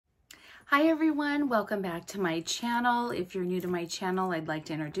Hi everyone, welcome back to my channel. If you're new to my channel, I'd like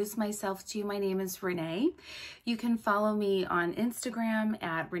to introduce myself to you. My name is Renee. You can follow me on Instagram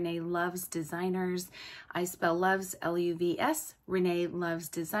at Renee Loves Designers. I spell loves, L-U-V-S, Renee Loves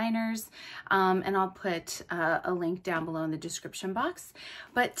Designers. And I'll put a link down below in the description box.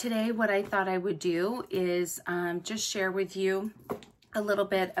 But today what I thought I would do is just share with you a little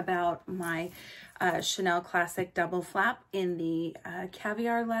bit about my Chanel Classic double flap in the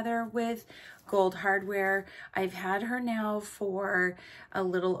caviar leather with gold hardware. I've had her now for a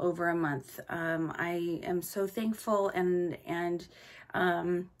little over a month. I am so thankful and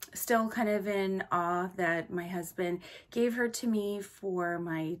still kind of in awe that my husband gave her to me for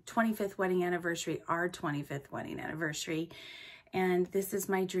my 25th wedding anniversary, our 25th wedding anniversary. And this is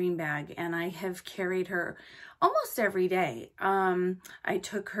my dream bag, and I have carried her almost every day. I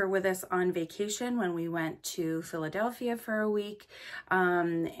took her with us on vacation when we went to Philadelphia for a week,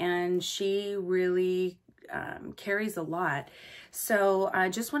 and she really carries a lot. So I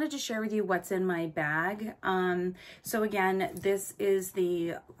just wanted to share with you what's in my bag. So again, this is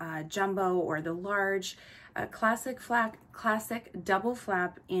the jumbo or the large classic double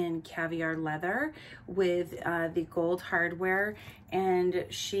flap in caviar leather with the gold hardware, and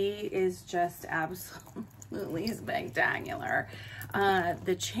she is just absolutely spectacular.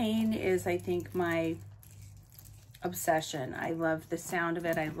 The chain is, I think, my obsession. I love the sound of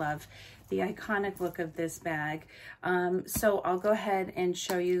it. I love the iconic look of this bag. So I'll go ahead and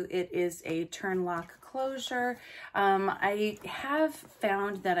show you. It is a turn lock closure. I have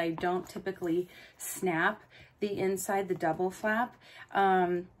found that I don't typically snap the inside, the double flap.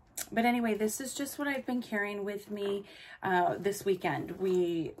 But anyway, this is just what I've been carrying with me this weekend.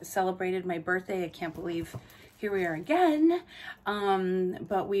 We celebrated my birthday. I can't believe here we are again.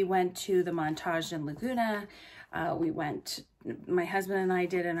 But we went to the Montage in Laguna. My husband and I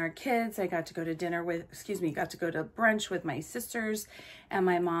did, and our kids. I got to go to got to go to brunch with my sisters and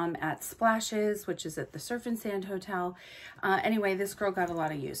my mom at Splashes, which is at the Surf and Sand Hotel. Anyway, this girl got a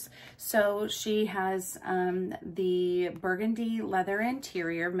lot of use. So she has the burgundy leather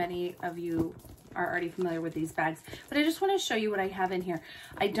interior. Many of you are already familiar with these bags, but I just want to show you what I have in here.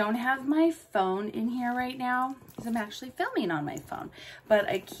 I don't have my phone in here right now because I'm actually filming on my phone, but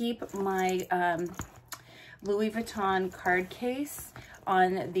I keep my Louis Vuitton card case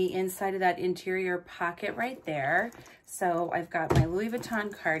on the inside of that interior pocket right there. So I've got my Louis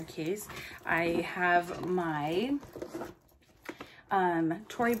Vuitton card case. I have my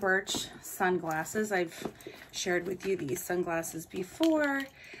Tory Burch sunglasses. I've shared with you these sunglasses before.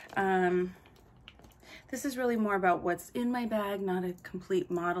 This is really more about what's in my bag, not a complete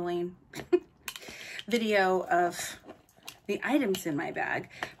modeling video of the items in my bag.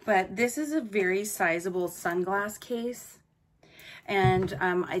 But this is a very sizable sunglass case, and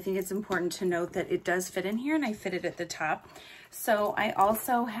I think it's important to note that it does fit in here, and I fit it at the top. So I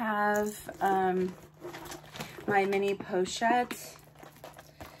also have my mini pochette,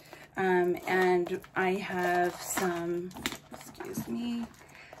 and I have some,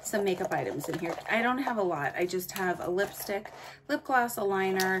 some makeup items in here. I don't have a lot. I just have a lipstick, lip gloss, a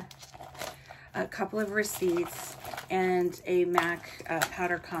liner, a couple of receipts, and a MAC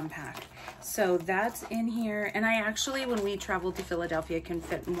powder compact. So that's in here. And I actually, when we traveled to Philadelphia, can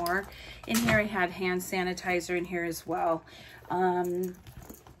fit more in here. I had hand sanitizer in here as well. And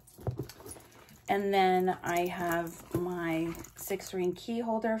then I have my 6-ring key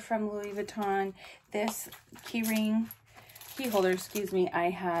holder from Louis Vuitton. This key holder, I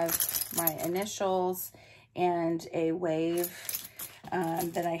have my initials and a wave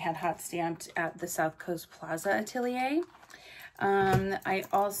that I had hot stamped at the South Coast Plaza Atelier. I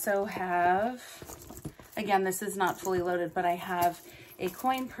also have, again, this is not fully loaded, but I have a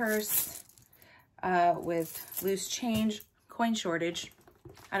coin purse with loose change, coin shortage.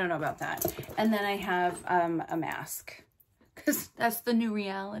 I don't know about that. And then I have a mask, because that's the new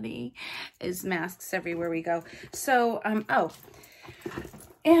reality, is masks everywhere we go. So, oh,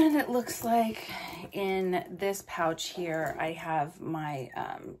 and it looks like in this pouch here, I have my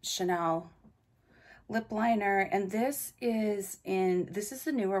Chanel lip liner, and this is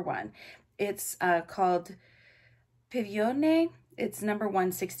the newer one. It's called Pavillone. It's number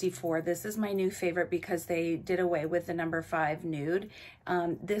 164. This is my new favorite because they did away with the number 5 nude.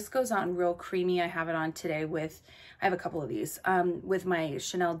 This goes on real creamy. I have it on today with, I have a couple of these, with my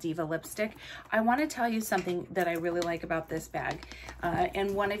Chanel Diva lipstick. I want to tell you something that I really like about this bag.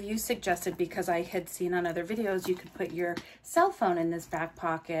 And one of you suggested, because I had seen on other videos, you could put your cell phone in this back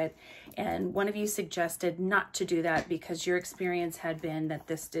pocket. And one of you suggested not to do that because your experience had been that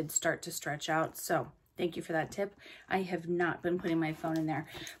this did start to stretch out. So Thank you for that tip. I have not been putting my phone in there.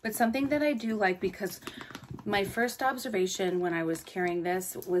 But something that I do like, because my first observation when I was carrying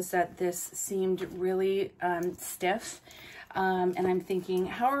this was that this seemed really stiff. And I'm thinking,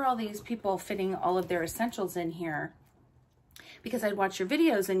 how are all these people fitting all of their essentials in here? Because I'd watch your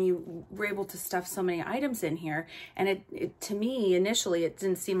videos and you were able to stuff so many items in here. And it to me, initially, it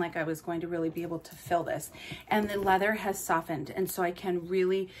didn't seem like I was going to really be able to fill this. And the leather has softened. And so I can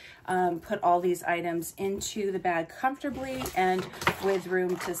really put all these items into the bag comfortably and with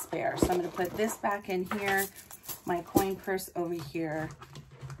room to spare. So I'm going to put this back in here, my coin purse over here.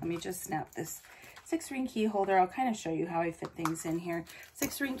 Let me just snap this 6-ring key holder. I'll kind of show you how I fit things in here.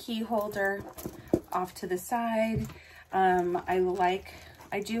 6-ring key holder off to the side.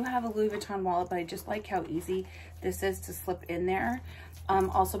 I do have a Louis Vuitton wallet, but I just like how easy this is to slip in there.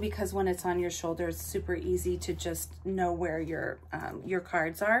 Also because when it's on your shoulder, it's super easy to just know where your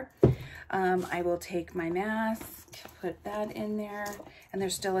cards are. I will take my mask, put that in there, and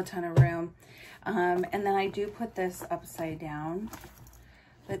there's still a ton of room. And then I do put this upside down.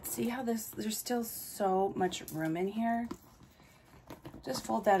 But see how there's still so much room in here. Just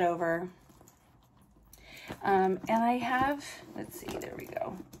fold that over. And I have, let's see, there we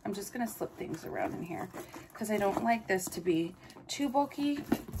go. I'm just going to slip things around in here because I don't like this to be too bulky.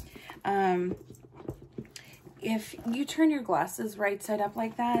 If you turn your glasses right side up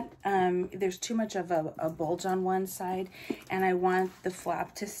like that, there's too much of a bulge on one side, and I want the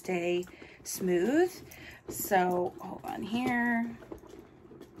flap to stay smooth. So hold on here.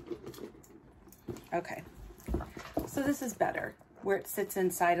 Okay, so this is better where it sits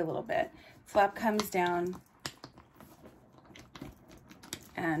inside a little bit. Flap comes down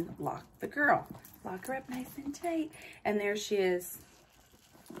and lock the girl. Lock her up nice and tight. And there she is,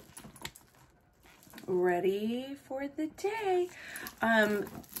 ready for the day.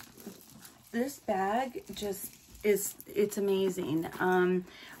 This bag just it's amazing.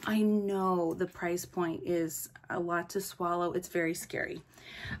 I know the price point is a lot to swallow. It's very scary.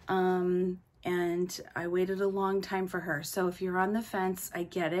 And I waited a long time for her. So if you're on the fence, I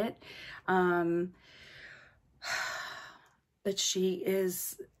get it. But she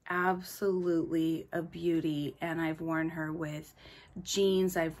is absolutely a beauty. And I've worn her with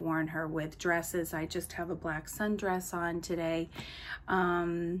jeans. I've worn her with dresses. I just have a black sundress on today.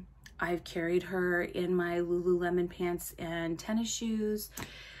 I've carried her in my Lululemon pants and tennis shoes.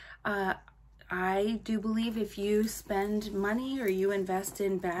 I do believe if you spend money or you invest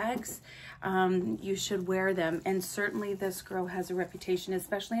in bags, you should wear them. And certainly this girl has a reputation,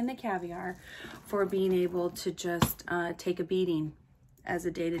 especially in the Caviar, for being able to just take a beating as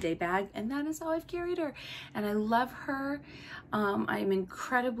a day-to-day bag. And that is how I've carried her. And I love her. I'm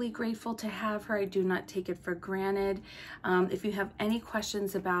incredibly grateful to have her. I do not take it for granted. If you have any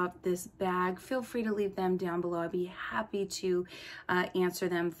questions about this bag, feel free to leave them down below. I'd be happy to answer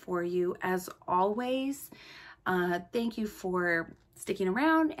them for you. As always, thank you for sticking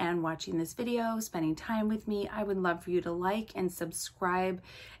around and watching this video, spending time with me. I would love for you to like and subscribe.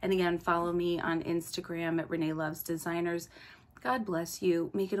 And again, follow me on Instagram at Renee Loves Designers. God bless you.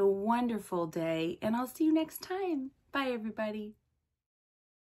 Make it a wonderful day, and I'll see you next time. Bye, everybody.